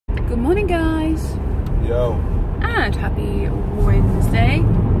Good morning, guys. Yo. And happy Wednesday.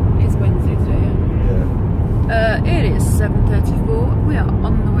 It's Wednesday today, Yeah. it is 7:34. We are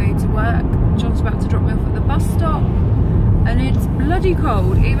on the way to work. John's about to drop me off at the bus stop. And it's bloody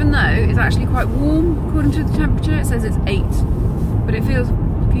cold, even though it's actually quite warm according to the temperature. It says it's 8. But it feels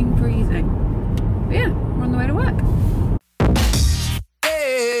fucking freezing. But yeah, we're on the way to work.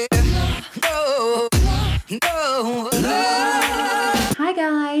 Hi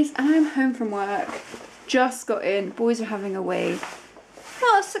guys, I'm home from work. Just got in. Boys are having a wee.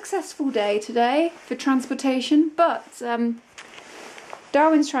 Not a successful day today for transportation, but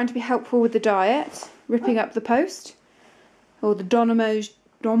Darwin's trying to be helpful with the diet, ripping up the post, or the Domino's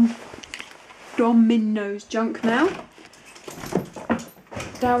junk mail.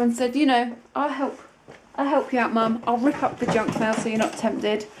 Darwin said, you know, I'll help you out, Mum. I'll rip up the junk mail so you're not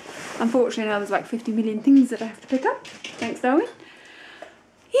tempted. Unfortunately, now there's like 50 million things that I have to pick up. Thanks, Darwin.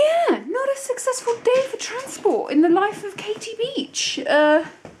 Yeah, not a successful day for transport in the life of Katy Beach. I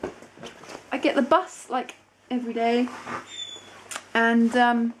get the bus like every day, and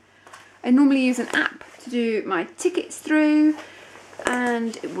I normally use an app to do my tickets through,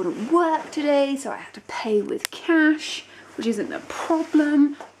 and it wouldn't work today, so I had to pay with cash, which isn't a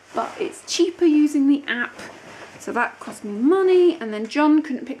problem, but it's cheaper using the app. So that cost me money, and then John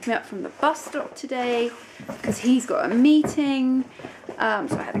couldn't pick me up from the bus stop today because he's got a meeting.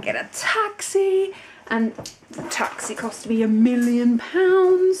 So I had to get a taxi, and the taxi cost me £1 million.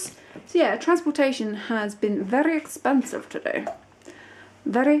 So yeah, transportation has been very expensive today.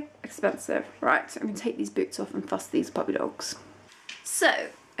 Very expensive. Right, so I'm going to take these boots off and fuss these puppy dogs. So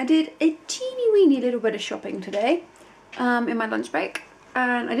I did a teeny weeny little bit of shopping today in my lunch break.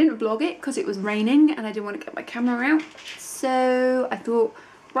 And I didn't vlog it because it was raining and I didn't want to get my camera out. So I thought,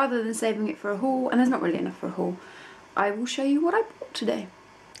 rather than saving it for a haul, and there's not really enough for a haul, I will show you what I bought today.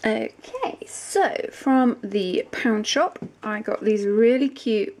 Okay, so from the pound shop, I got these really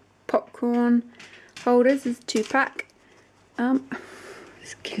cute popcorn holders. There's a 2-pack.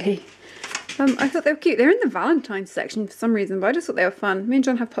 It's Gilly. I thought they were cute. They're in the Valentine's section for some reason, but I just thought they were fun. Me and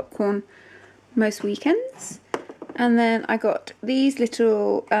John have popcorn most weekends. And then I got these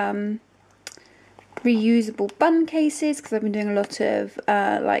little reusable bun cases because I've been doing a lot of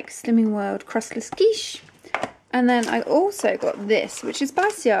like Slimming World crustless quiche. And then I also got this, which is by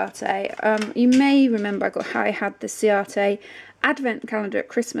Ciate. You may remember I had the Ciate advent calendar at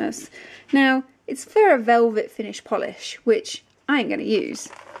Christmas. Now, it's for a velvet finish polish, which I ain't going to use.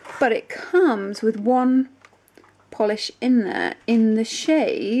 But it comes with one polish in there in the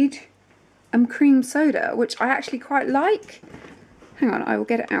shade cream soda, which I actually quite like. Hang on, I will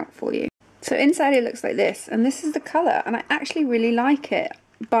get it out for you. So inside it looks like this, and this is the colour, and I actually really like it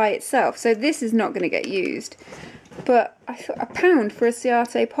by itself. So this is not going to get used, but I thought £1 for a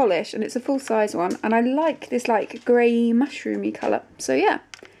Ciate polish, and it's a full size one, and I like this like grey mushroomy colour. So yeah,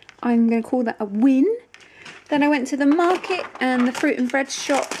 I'm going to call that a win. Then I went to the market and the fruit and veg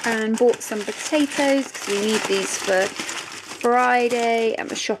shop and bought some potatoes because we need these for Friday, and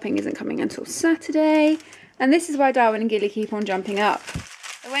the shopping isn't coming until Saturday. And this is why Darwin and Gilly keep on jumping up.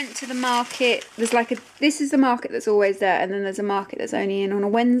 I went to the market. There's like this is the market that's always there, and then there's a market that's only in on a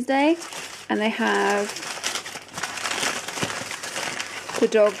Wednesday, and they have the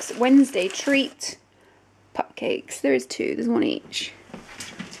dog's Wednesday treat cupcakes. There is 2. There's 1 each.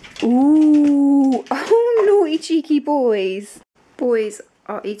 Ooh, oh naughty cheeky boys. Boys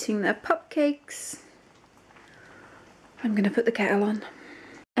are eating their cupcakes. I'm going to put the kettle on.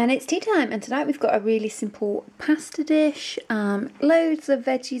 And it's tea time, and tonight we've got a really simple pasta dish. Loads of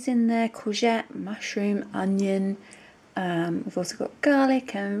veggies in there, courgette, mushroom, onion. We've also got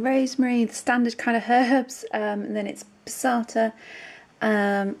garlic and rosemary, the standard kind of herbs. And then it's passata,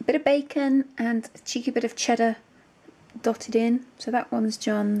 a bit of bacon, and a cheeky bit of cheddar dotted in. So that one's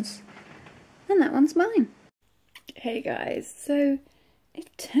John's, and that one's mine. Hey guys, so it's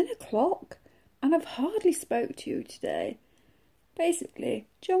 10 o'clock. And I've hardly spoke to you today. Basically,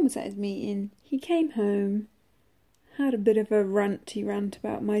 John was at his meeting. He came home, had a bit of a ranty rant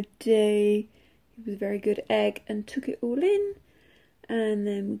about my day. It was a very good egg and took it all in. And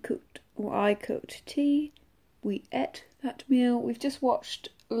then we cooked, or I cooked tea. We ate that meal. We've just watched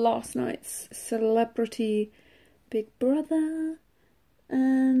last night's Celebrity Big Brother.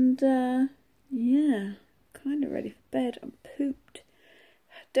 And yeah, kind of ready for bed. I'm pooped.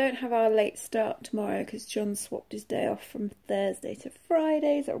 Don't have our late start tomorrow because John swapped his day off from Thursday to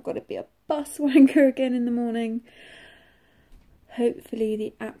Friday, so I've got to be a bus wanker again in the morning. Hopefully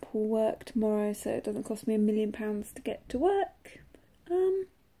the app will work tomorrow so it doesn't cost me £1 million to get to work.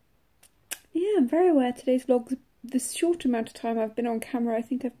 Yeah, I'm very aware today's vlog's this short amount of time I've been on camera, I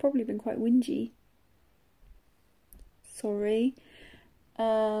think I've probably been quite whingy. Sorry.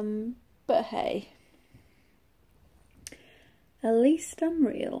 But hey. At least I'm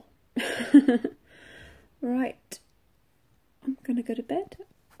real. Right. I'm gonna go to bed.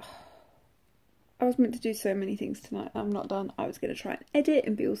 I was meant to do so many things tonight. I'm not done. I was going to try and edit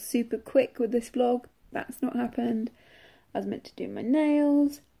and be all super quick with this vlog. That's not happened. I was meant to do my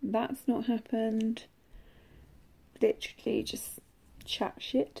nails. That's not happened. Literally just chat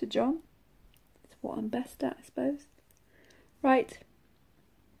shit to John. It's what I'm best at, I suppose. Right.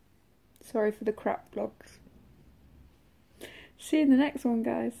 Sorry for the crap vlogs. See you in the next one,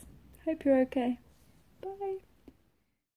 guys. Hope you're okay. Bye.